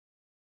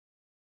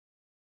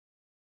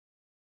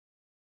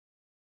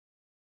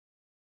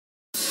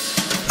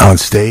On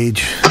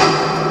stage,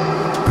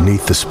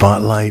 beneath the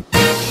spotlight,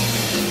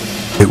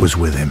 it was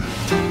with him.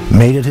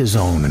 Made it his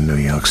own in New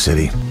York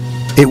City.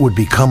 It would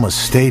become a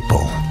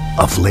staple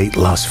of late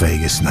Las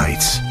Vegas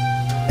nights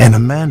and a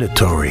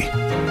mandatory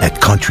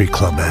at country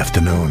club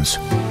afternoons.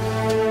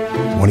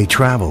 When he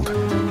traveled,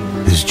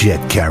 his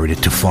jet carried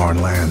it to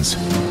foreign lands.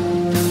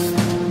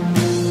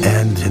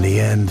 And in the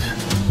end,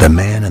 the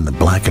man in the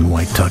black and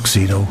white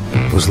tuxedo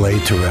was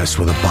laid to rest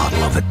with a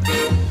bottle of it.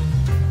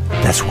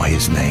 That's why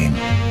his name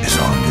is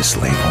on this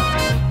label.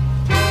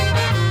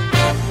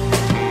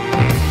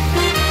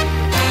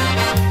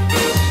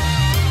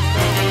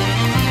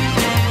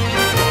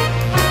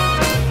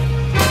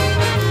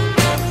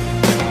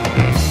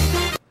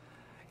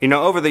 You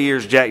know, over the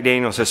years, Jack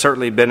Daniel's has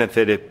certainly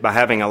benefited by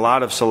having a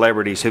lot of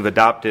celebrities who've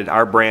adopted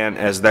our brand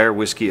as their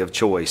whiskey of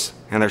choice.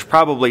 And there's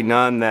probably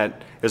none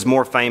that is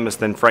more famous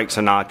than Frank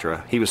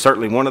Sinatra. He was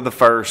certainly one of the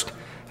first,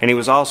 and he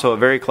was also a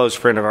very close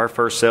friend of our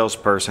first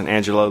salesperson,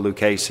 Angelo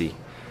Lucchese.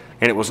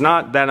 And it was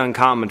not that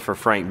uncommon for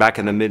Frank back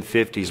in the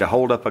mid-50s to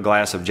hold up a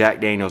glass of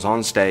Jack Daniel's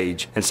on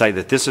stage and say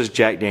that this is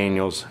Jack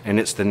Daniel's and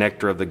it's the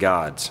nectar of the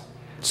gods.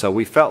 So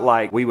we felt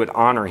like we would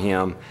honor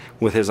him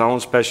with his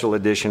own special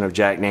edition of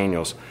Jack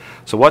Daniel's.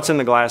 So what's in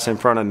the glass in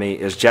front of me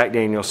is Jack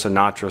Daniel's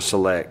Sinatra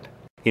Select.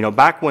 You know,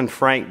 back when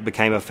Frank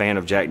became a fan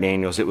of Jack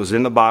Daniel's, it was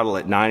in the bottle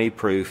at 90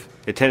 proof.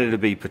 It tended to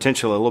be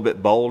potentially a little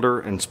bit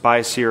bolder and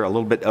spicier, a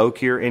little bit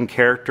oakier in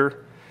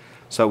character.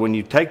 So when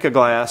you take a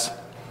glass,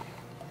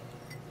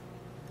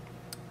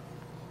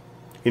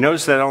 you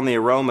notice that on the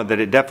aroma that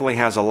it definitely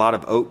has a lot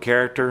of oak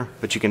character,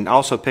 but you can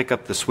also pick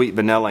up the sweet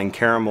vanilla and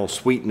caramel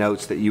sweet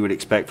notes that you would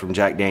expect from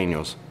Jack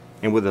Daniel's.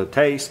 And with a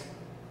taste,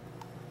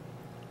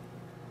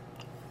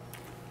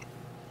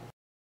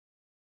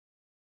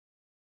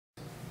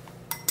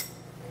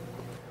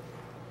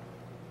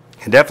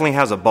 it definitely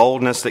has a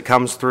boldness that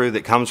comes through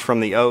that comes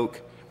from the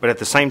oak, but at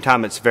the same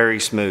time it's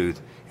very smooth.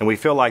 And we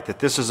feel like that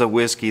this is a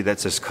whiskey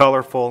that's as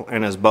colorful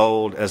and as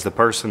bold as the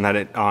person that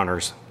it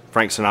honors,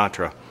 Frank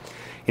Sinatra.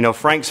 You know,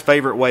 Frank's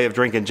favorite way of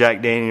drinking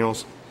Jack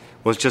Daniel's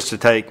was just to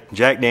take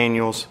Jack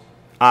Daniel's,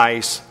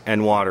 ice,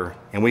 and water.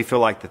 And we feel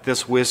like that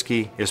this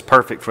whiskey is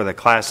perfect for the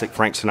classic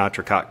Frank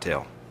Sinatra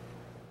cocktail.